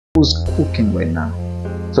who's cooking right now.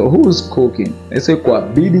 So who's cooking? Let's say kwa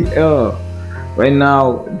BDL right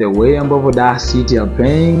now, the way ambavyo Dar City are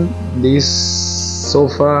playing this so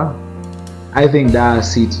far, I think Dar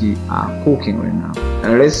City are cooking right now.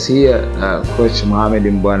 And let's hear Coach Mohamed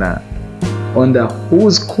Mbwana on the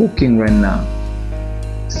who's cooking right now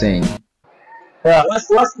saying. Yeah, what's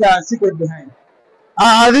the secret behind?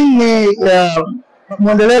 I think ni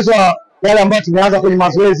mwendelezo yale ambayo tumeanza kwenye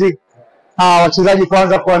mazoezi, wachezaji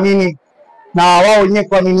kwanza kuamini na wao wenyewe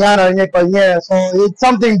kuaminiana wenyewe kwa wenyewe. So it's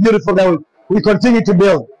something beautiful that we continue to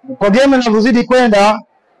build. Kwa game inavyozidi kwenda,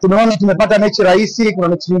 tumeona tumepata mechi rahisi, kuna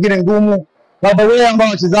mechi nyingine ngumu. By the way ambao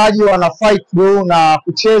wachezaji wana fight through na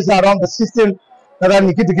kucheza around the system, nadhani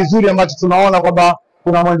ni kitu kizuri ambacho tunaona kwamba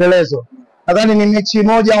kuna mwendelezo. Nadhani ni mechi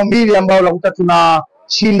moja au mbili ambayo unakuta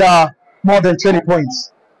tunashinda more than 20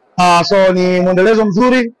 points. So ni mwendelezo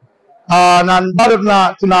mzuri, na bado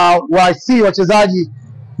tuna wasi wachezaji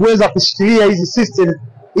kuweza kushikilia hizi system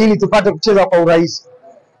ili tupate kucheza kwa urahisi.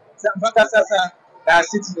 Mpaka sasa Dar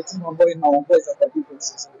City ndio timu ambayo inaongoza kwa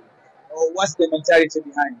defense. What's the mentality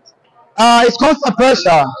behind? It's constant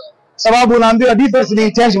pressure. Sababu naambiwa defense ni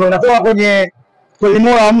intentional, inatoka kwenye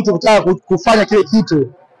moyo wa mtu kutaka kufanya kile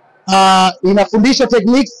kitu. Inafundisha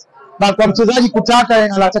techniques, na kwa mchezaji kutaka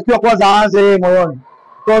anatakiwa kwanza aanze moyoni.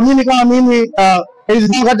 Kwa mimi kama mimi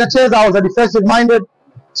hizi wakati nacheza I was a defensive minded,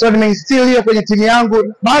 so nimeinstill hiyo kwenye timu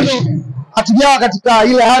yangu. Bado hatujawa katika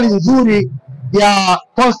ile hali nzuri ya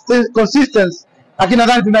consistency, lakini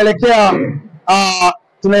nadhani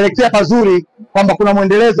tunaelekea pazuri kwamba kuna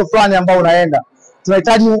mwendelezo fulani ambao unaenda.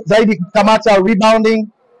 Tunahitaji zaidi kukamata rebounding,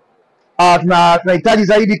 tunahitaji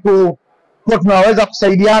zaidi kwa tunaweza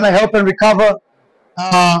kusaidiana, help and recover,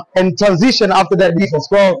 and transition after that defense.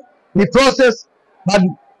 Kwa ni process, but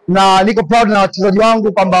na niko proud na wachezaji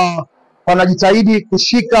wangu kwamba wanajitahidi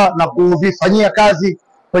kushika na kuvifanyia kazi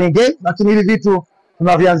kwenye game, lakini hivi vitu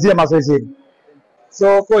tunavianzia mazoezini.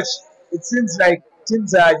 So coach, it seems like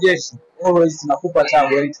teams are just always nakupa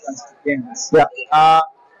tabu when it comes to games. Yeah.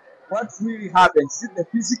 What really happens? Is it the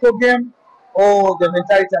physical game or the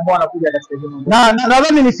mentality ambayo anakuja katika game?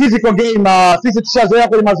 Nadhani ni physical game. Sisi tushazoea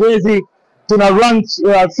kwenye mazoezi tuna run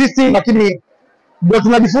system, lakini ndio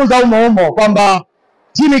tunajifunza humo kwamba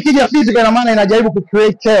timu ikija physical ina maana inajaribu ku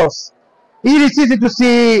create chaos. Ili sisi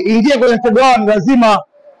tusiingie kwenye mtego, lazima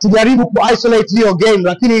tujaribu ku isolate hiyo game,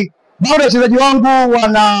 lakini bado wachezaji wangu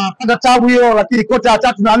wanapata tabu hiyo, lakini kota ya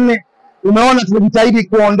 3 na 4 umeona tumejitahidi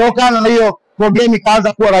kuondoka na hiyo kwa game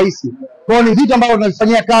ikaanza kuwa rahisi. Kwa hiyo ni vitu ambavyo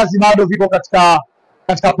tunavifanyia kazi, bado viko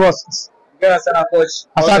katika process. Hongera sana coach.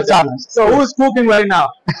 Asante sana. So who's cooking right now?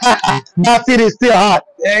 That city is still hot.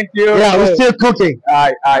 Thank you. Yeah, we're still cooking.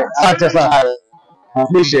 Asante sana.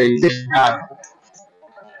 Appreciate it.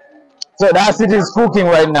 So that city is cooking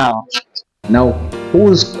right now. Now,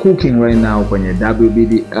 who's cooking right now kwenye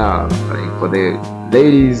WBDL? Like for the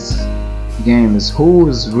ladies games,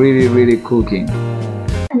 who's really cooking?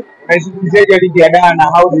 Naizungumziaje ligi ya Dar na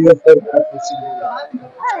how do you feel about this?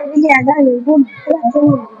 Ligi ya Dar ni ngumu.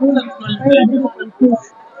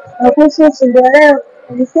 Sisi ndio leo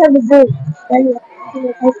tulisikia vizuri. Yaani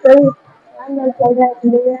tunastahili anga kwa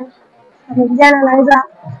kuendelea. Vijana anaweza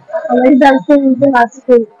kumaliza msimu mzima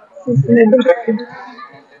siku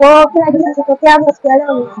kwa kila kitu kitokea hapo siku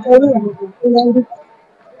leo ni historia inaandika.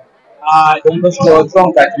 Dongo sio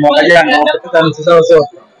songa mwaka jana wakapata nusu zao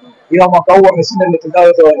zote. Ila mwaka huu wameshinda nusu zao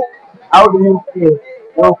zote. How do you feel?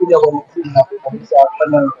 Wao kuja kwa msimu na kabisa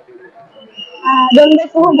kufanya dongo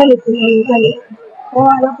sio mbali sana. Kwa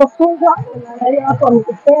wanapofungwa wanaangalia watu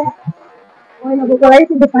wamekosea. Wanapokuwa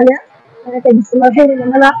rahisi kufanya na kujisema vile na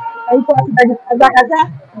maana haipo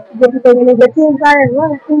kadhaa ndio kutengeneza timu pale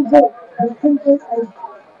wala timu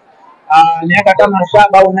miaka kama 7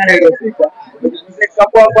 au 8 iliyopita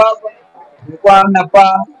nilikuwa hapa nilikuwa hamna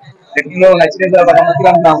paa, lakini leo unacheza hapa kama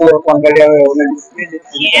kila mtu anaanza kuangalia wewe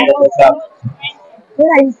unajisikiaje?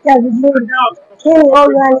 Najisikia vizuri. Hii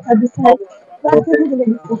online kabisa. Basi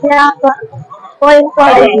nimejisikia hapa. Kwa hiyo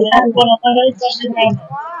inakuwa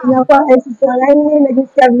rahisi sana. Mimi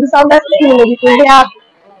najisikia vizuri sana, nimejisikia hapa.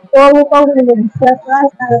 Kwa hiyo kwangu nimejisikia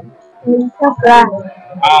sana. Nimejisikia furaha.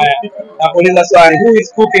 Nakuuliza swali, who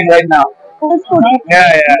is cooking right now? Who's cooking? Yeah.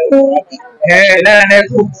 Nani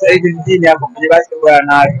cook sasa hivi mjini hapo kwenye basketball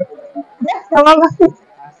anaanza?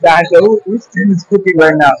 So which team is cooking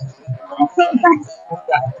right now?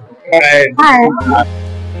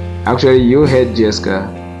 Actually, you heard Jessica.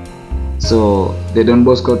 So the Don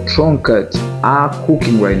Bosco Troncut are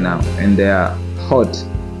cooking right now, and they are hot.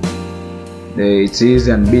 It is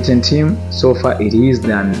an unbeaten team. So far, it is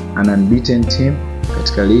an unbeaten team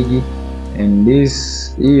katika ligi, and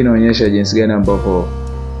this hii inaonyesha jinsi gani ambapo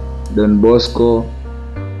Don Bosco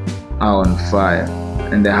are on fire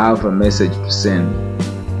and they have a message to send.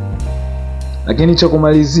 Lakini cha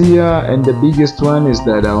kumalizia, and the biggest one is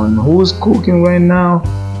that on who's cooking right now,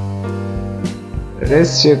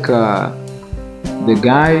 let's check the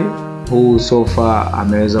guy who so far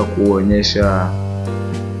ameweza kuonyesha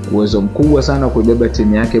uwezo mkubwa sana kuibeba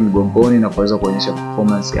timu yake mgongoni na kuweza kuonyesha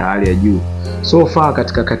performance ya hali ya juu. So far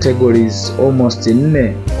katika categories almost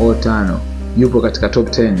 4 au 5 yupo katika top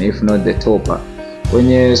 10 if not the topper.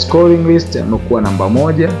 Kwenye scoring list amekuwa namba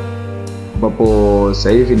 1, ambapo sasa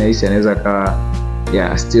hivi nahisi anaweza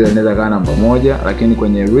still anaweza kaa namba 1, lakini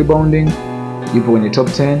kwenye rebounding yupo kwenye top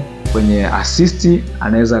 10, kwenye assist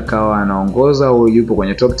anaweza kawa anaongoza au yupo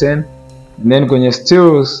kwenye top 10, and then kwenye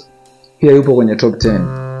steals pia yupo kwenye top 10.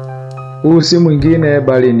 Huyu si mwingine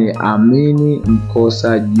bali ni Amini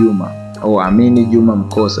Mkosa Juma au Amini Juma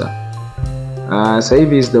Mkosa. Sasa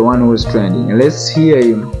hivi is the one who is trending. Let's hear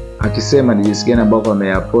him akisema ni jinsi gani ambavyo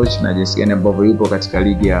ameapproach na jinsi gani ambavyo yupo katika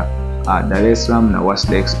ligi ya Dar es Salaam na what's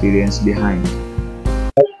the experience behind.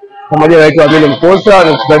 Kwa majina naitwa Amini Mkosa,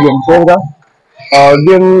 ni mchezaji wa Mchenga.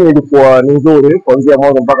 Game ilikuwa ni nzuri kuanzia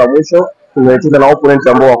mwanzo mpaka mwisho. Tumecheza na opponent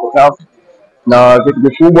ambao wako tough, na kitu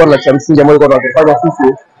kikubwa na cha msingi ambacho tunataka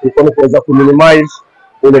sisi ni kuweza kuminimize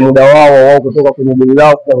ule muda wao kutoka kwenye game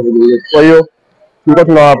lao kwenda kwenye game yetu. Kwa hiyo tulikuwa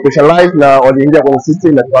tuna pressurize na waliingia kwenye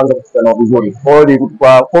system na tuanza kucheza nao vizuri. Kwa hiyo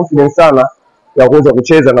ilikuwa confidence sana ya kuweza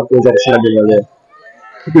kucheza na kuweza kushinda game leo.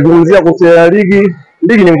 Tukizungumzia kucheza ligi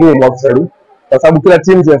ni ngumu actually, kwa sababu kila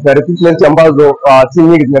team zina recruitment ambazo team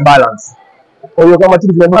nyingi zimebalance. Kwa hiyo kama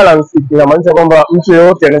team zimebalance inamaanisha kwamba mtu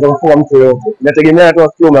yeyote anaweza kufunga mtu yeyote. Inategemea tu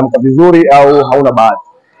sio umeamka vizuri au hauna bahati.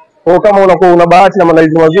 Kwa hiyo kama unakuwa una bahati na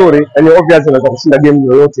maandalizi mazuri, yani obviously unaweza kushinda game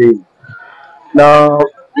yoyote hii. Na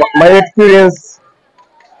my experience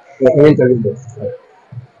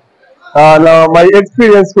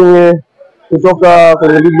kwenye kutoka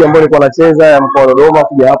kwenye ligi ambayo nilikuwa nacheza ya mkoa wa Dodoma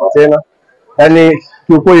kuja hapa tena, yani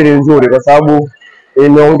kiukweli ni nzuri kwa sababu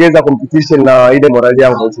imeongeza competition na ile morale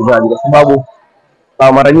yangu ya uchezaji, kwa sababu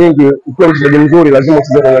mara nyingi ukiwa mchezaji mzuri lazima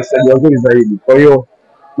ucheze na wachezaji wazuri zaidi. Kwa hiyo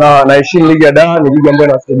naheshimu ligi ya Dar, ni ligi ambayo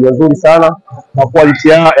ina wachezaji wazuri sana na quality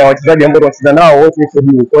ya wachezaji ambao tunacheza nao wote iko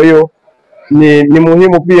juu. Kwa hiyo ni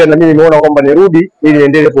muhimu pia na mimi nimeona kwamba nirudi ili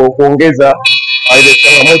niendelee kuongeza ile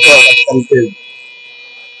changamoto katika mchezo.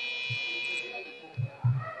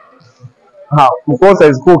 Mkosa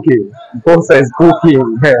is cooking. Mkosa is cooking.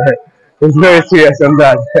 It's very serious on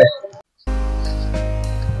that.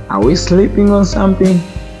 Are we sleeping on something?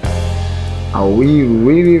 Are we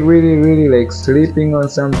really like sleeping on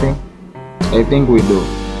something? I think we do.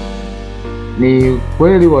 Ni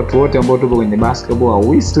kweli watu wote ambao tupo kwenye basketball, are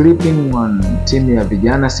we sleeping on team ya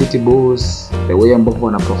vijana City Bulls, the way ambao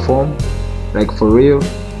wana perform, like for real?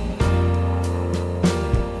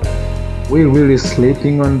 We really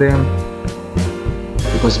sleeping on them?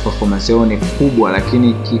 Because performance yao ni kubwa,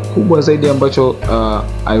 lakini kikubwa zaidi ambacho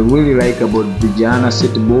I really like about vijana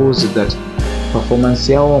City Bulls is that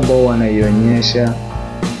performance yao ambao wanaionyesha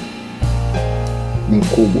ni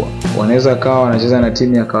kubwa. Wanaweza kawa wanacheza na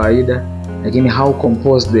timu ya kawaida, lakini how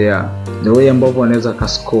composed they are, the way ambavyo wanaweza ka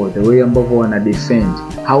score, the way ambavyo wana defend,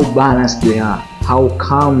 how balanced they are, how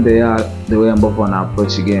calm they are, the way ambavyo wana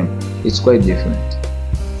approach game, it's quite different.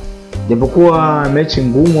 Japokuwa mechi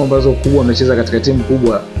ngumu ambazo kubwa wamecheza katika timu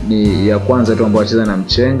kubwa ni ya kwanza tu ambao wacheza na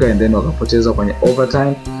Mchenga and then wakapoteza kwenye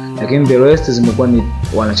overtime, lakini the rest zimekuwa ni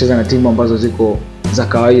wanacheza na timu ambazo ziko za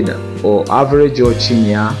kawaida au average au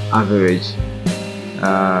chini ya average.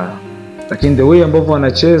 Lakini the way ambavyo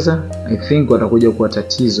wanacheza, I think watakuja kuwa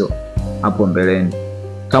tatizo hapo mbeleni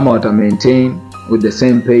kama wata maintain with the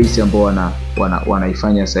same pace ambao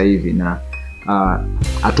wanaifanya sasa hivi, na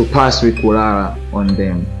hatupaswi kulala on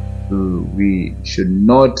them. We should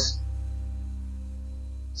not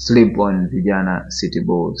sleep on vijana City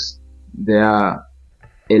Bulls. They are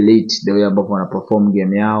elite, the way ambao wana perform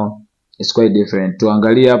game yao is quite different.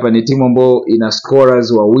 Tuangalie hapa ni timu ambayo ina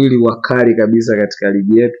scorers wawili wakali kabisa katika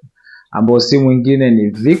ligi yetu, ambao si mwingine ni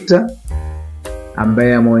Victor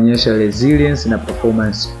ambaye ameonyesha resilience na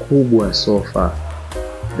performance kubwa so far,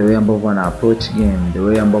 the way ambavyo wana approach game, the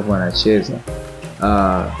way ambavyo wanacheza.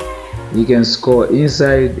 He can score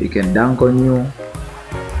inside, he can dunk on you.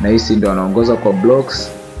 Na hisi ndo anaongoza kwa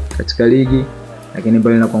blocks katika ligi, lakini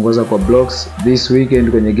mbali na kuongoza kwa blocks, this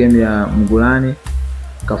weekend kwenye game ya Mgulani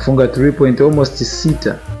kafunga 3 point almost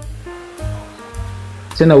 6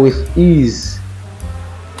 tena with ease.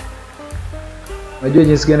 Unajua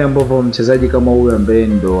jinsi gani ambavyo mchezaji kama huyu ambaye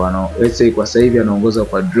ndo let's say kwa sasa hivi anaongoza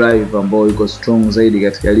kwa drive ambao iko strong zaidi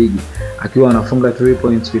katika ligi, akiwa anafunga 3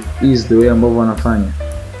 points with ease the way ambavyo anafanya,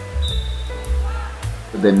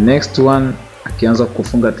 the next one akianza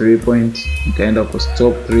kufunga 3 point nikaenda ku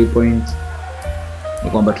stop 3 point, ni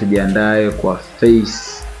kwamba tujiandae kwa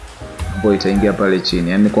face ambayo itaingia pale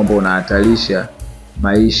chini, yani kwamba unahatarisha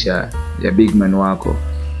maisha ya big man wako.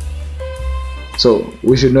 So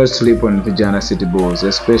we should not sleep on vijana City Bulls,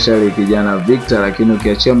 especially kijana Victor. Lakini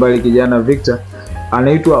ukiachia mbali kijana Victor,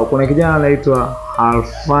 kuna kijana anaitwa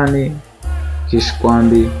Alfani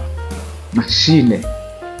Kishkwambi machine.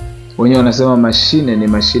 Wenyewe wanasema machine ni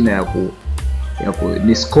machine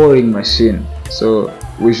ni scoring machine, so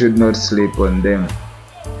we should not sleep on them.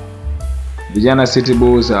 Vijana City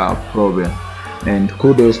Bulls are a problem, and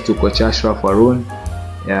kudos to coach Ashraf Harun,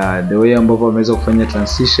 the way ambavyo wameweza kufanya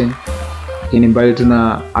transition. Lakini mbali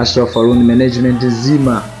tuna Ashraf Harun, management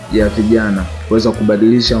nzima ya vijana kuweza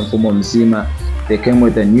kubadilisha mfumo mzima. They came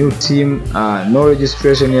with a new team, no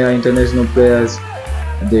registration ya international players.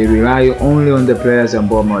 They rely only on the players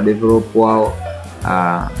ambao wamedevelop wao,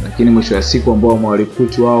 lakini mwisho wa siku ambao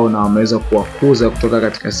wamerecruit wao na wameweza kuwakuza kutoka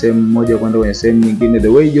katika sehemu moja kwenda kwenye sehemu nyingine. The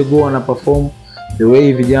way you go wana perform, the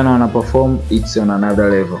way vijana wana perform, it's on another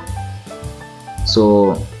level.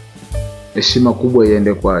 So heshima kubwa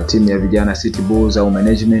iende kwa timu ya vijana City Bulls au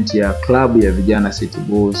management ya club ya vijana City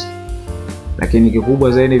Bulls. Lakini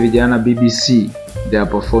kikubwa zaidi vijana BBC, they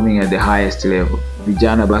are performing at the highest level.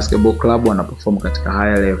 Vijana basketball club wana perform katika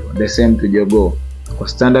higher level. The same to Jogo. Kwa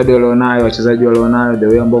standard walionayo, wachezaji walionayo, the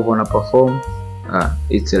way ambavyo wana perform,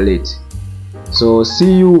 it's elite. So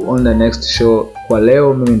see you on the next show. Kwa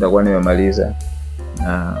leo mimi nitakuwa nimemaliza.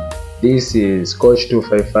 This is Coach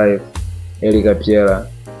 255 Eli Kapiera,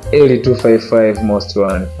 Eli 255 most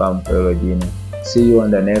well-known kwa hilo jina. See you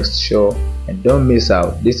on the next show and don't miss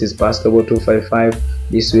out. This is Basketball 255.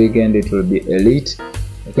 This weekend it will be elite.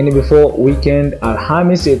 Lakini before weekend,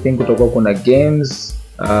 Alhamisi I think kutakuwa kuna games,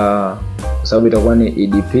 kwa sababu itakuwa ni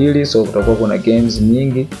Idipili, so kutakuwa kuna games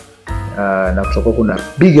nyingi, na kutakuwa kuna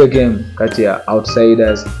bigger game kati ya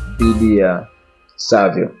Outsiders dhidi ya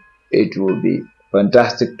Savio. It will be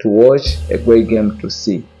fantastic to watch, a great game to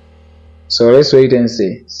see. So let's wait and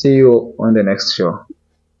see. See you on the next show.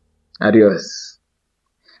 Adios.